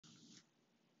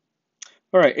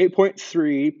All right,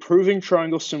 8.3, proving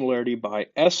triangle similarity by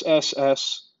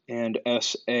SSS and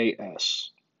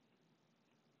SAS.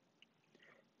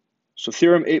 So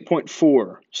theorem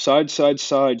 8.4,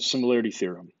 side-side-side similarity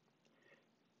theorem.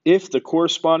 If the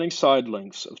corresponding side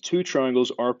lengths of two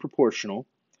triangles are proportional,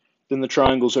 then the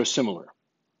triangles are similar.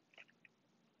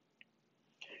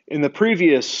 In the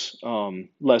previous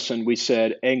lesson, we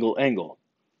said angle, angle,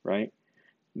 right?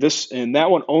 And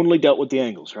that one only dealt with the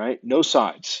angles, right? No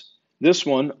sides. This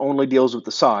one only deals with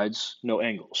the sides, no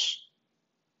angles.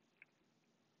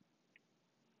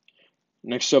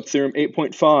 Next up, theorem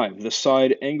 8.5, the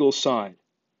side angle side.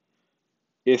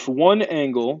 If one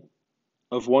angle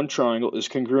of one triangle is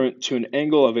congruent to an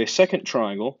angle of a second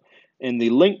triangle, and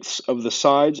the lengths of the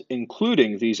sides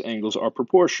including these angles are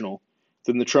proportional,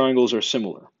 then the triangles are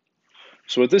similar.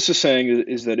 So what this is saying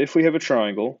is that if we have a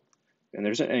triangle, and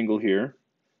there's an angle here,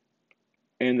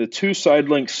 and the two side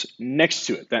lengths next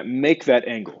to it that make that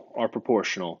angle are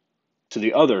proportional to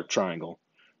the other triangle,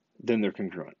 then they're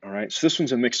congruent, all right? So this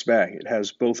one's a mixed bag. It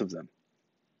has both of them.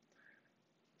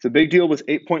 The big deal with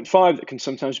 8.5 that can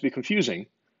sometimes be confusing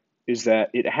is that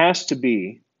it has to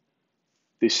be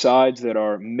the sides that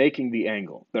are making the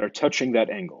angle, that are touching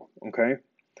that angle, okay?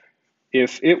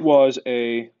 If it was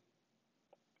a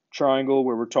triangle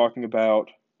where we're talking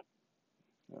about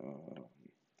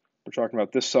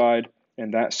this side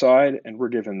and that side, and we're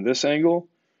given this angle,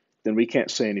 then we can't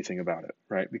say anything about it,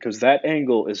 right? Because that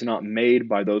angle is not made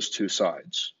by those two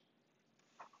sides.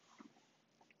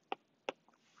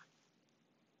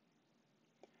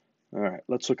 All right,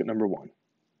 let's look at number one.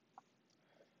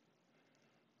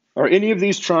 Are any of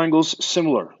these triangles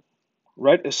similar?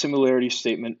 Write a similarity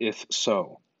statement if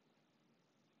so.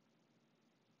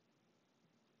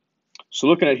 So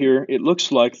looking at here, it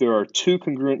looks like there are two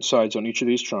congruent sides on each of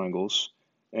these triangles,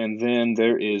 and then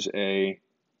there is a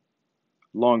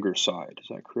longer side. Is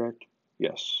that correct?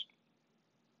 Yes.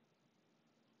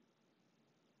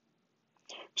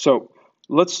 So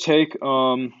let's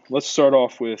start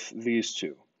off with these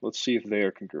two. Let's see if they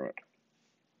are congruent.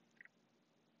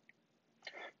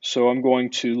 So I'm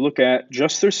going to look at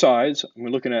just their sides. I'm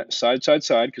looking at side, side,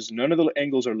 side, because none of the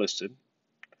angles are listed.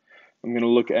 I'm going to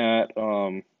look at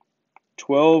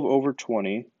 12 over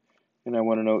 20, and I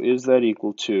want to know, is that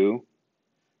equal to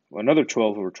another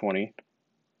 12 over 20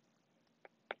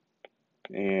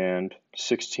 and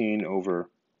 16 over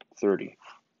 30?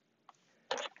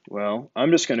 Well, I'm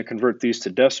just going to convert these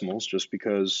to decimals just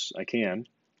because I can.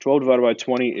 12 divided by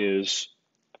 20 is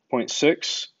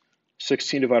 0.6.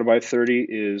 16 divided by 30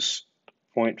 is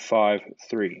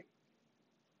 0.53.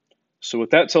 So what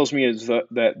that tells me is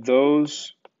that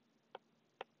those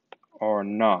are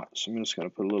not. So I'm just going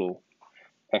to put a little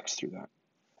X through that.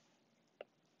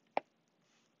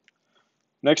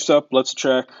 Next up, let's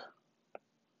check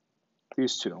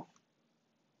these two.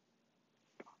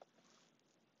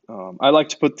 I like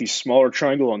to put the smaller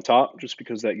triangle on top just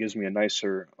because that gives me a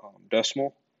nicer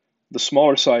decimal. The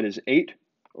smaller side is 8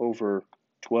 over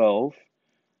 12.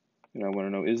 And I want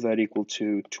to know, is that equal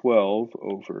to 12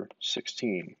 over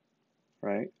 16,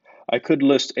 right? I could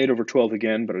list 8 over 12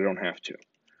 again, but I don't have to.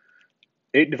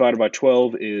 8 divided by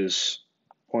 12 is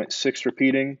 0.6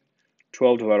 repeating.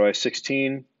 12 divided by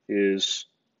 16 is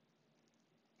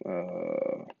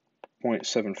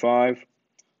 0.75.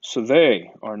 So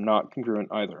they are not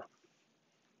congruent either.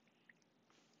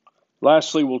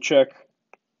 Lastly, we'll check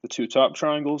the two top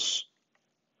triangles.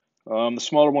 The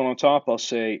smaller one on top, I'll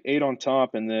say 8 on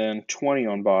top and then 20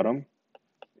 on bottom,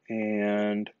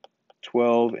 and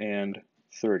 12 and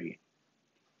 30.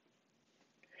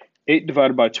 8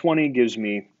 divided by 20 gives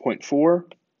me 0.4.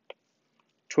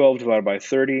 12 divided by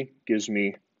 30 gives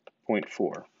me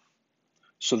 0.4.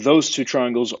 So those two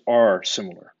triangles are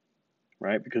similar,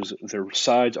 right? Because their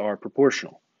sides are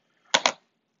proportional.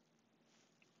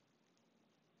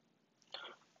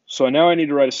 So now I need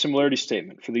to write a similarity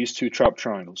statement for these two top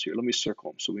triangles here. Let me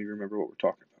circle them so we remember what we're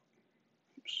talking about.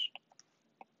 Oops.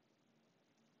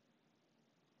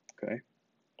 Okay.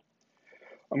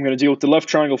 I'm going to deal with the left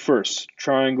triangle first.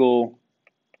 Triangle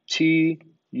TUS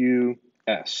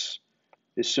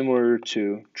is similar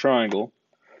to triangle.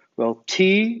 Well,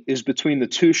 T is between the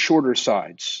two shorter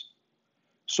sides.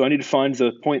 So I need to find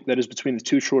the point that is between the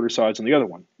two shorter sides on the other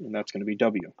one, and that's going to be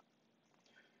W.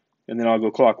 And then I'll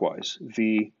go clockwise,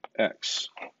 VX.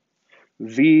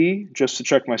 V, just to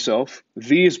check myself,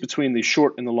 V is between the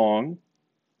short and the long.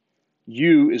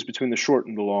 U is between the short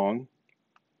and the long.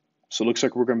 So it looks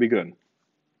like we're going to be good.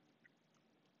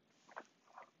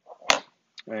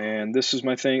 And this is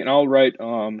my thing, and I'll write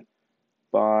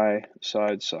by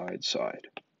side, side, side.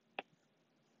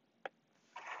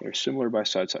 They're similar by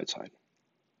side, side, side.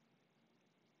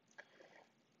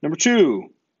 Number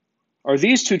 2, are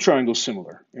these two triangles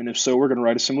similar? And if so, we're going to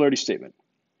write a similarity statement.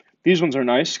 These ones are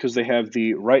nice because they have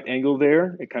the right angle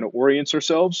there. It kind of orients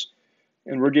ourselves.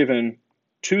 And we're given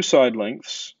two side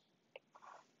lengths.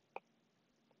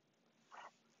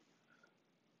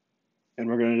 And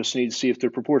we're going to just need to see if they're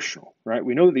proportional, right?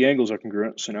 We know that the angles are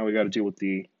congruent, so now we got to deal with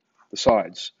the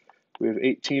sides. We have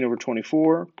 18 over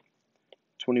 24,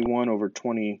 21 over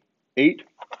 28.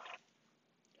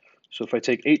 So if I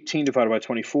take 18 divided by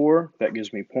 24, that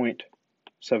gives me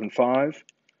 0.75.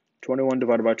 21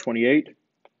 divided by 28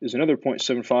 is another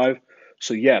 0.75.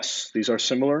 So yes, these are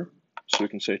similar. So we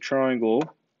can say triangle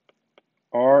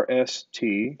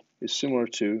RST is similar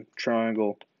to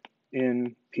triangle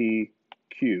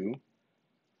NPQ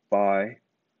by,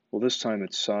 well, this time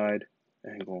it's side,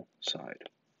 angle, side.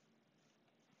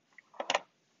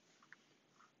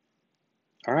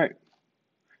 All right,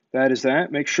 that is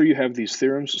that. Make sure you have these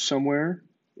theorems somewhere,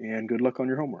 and good luck on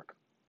your homework.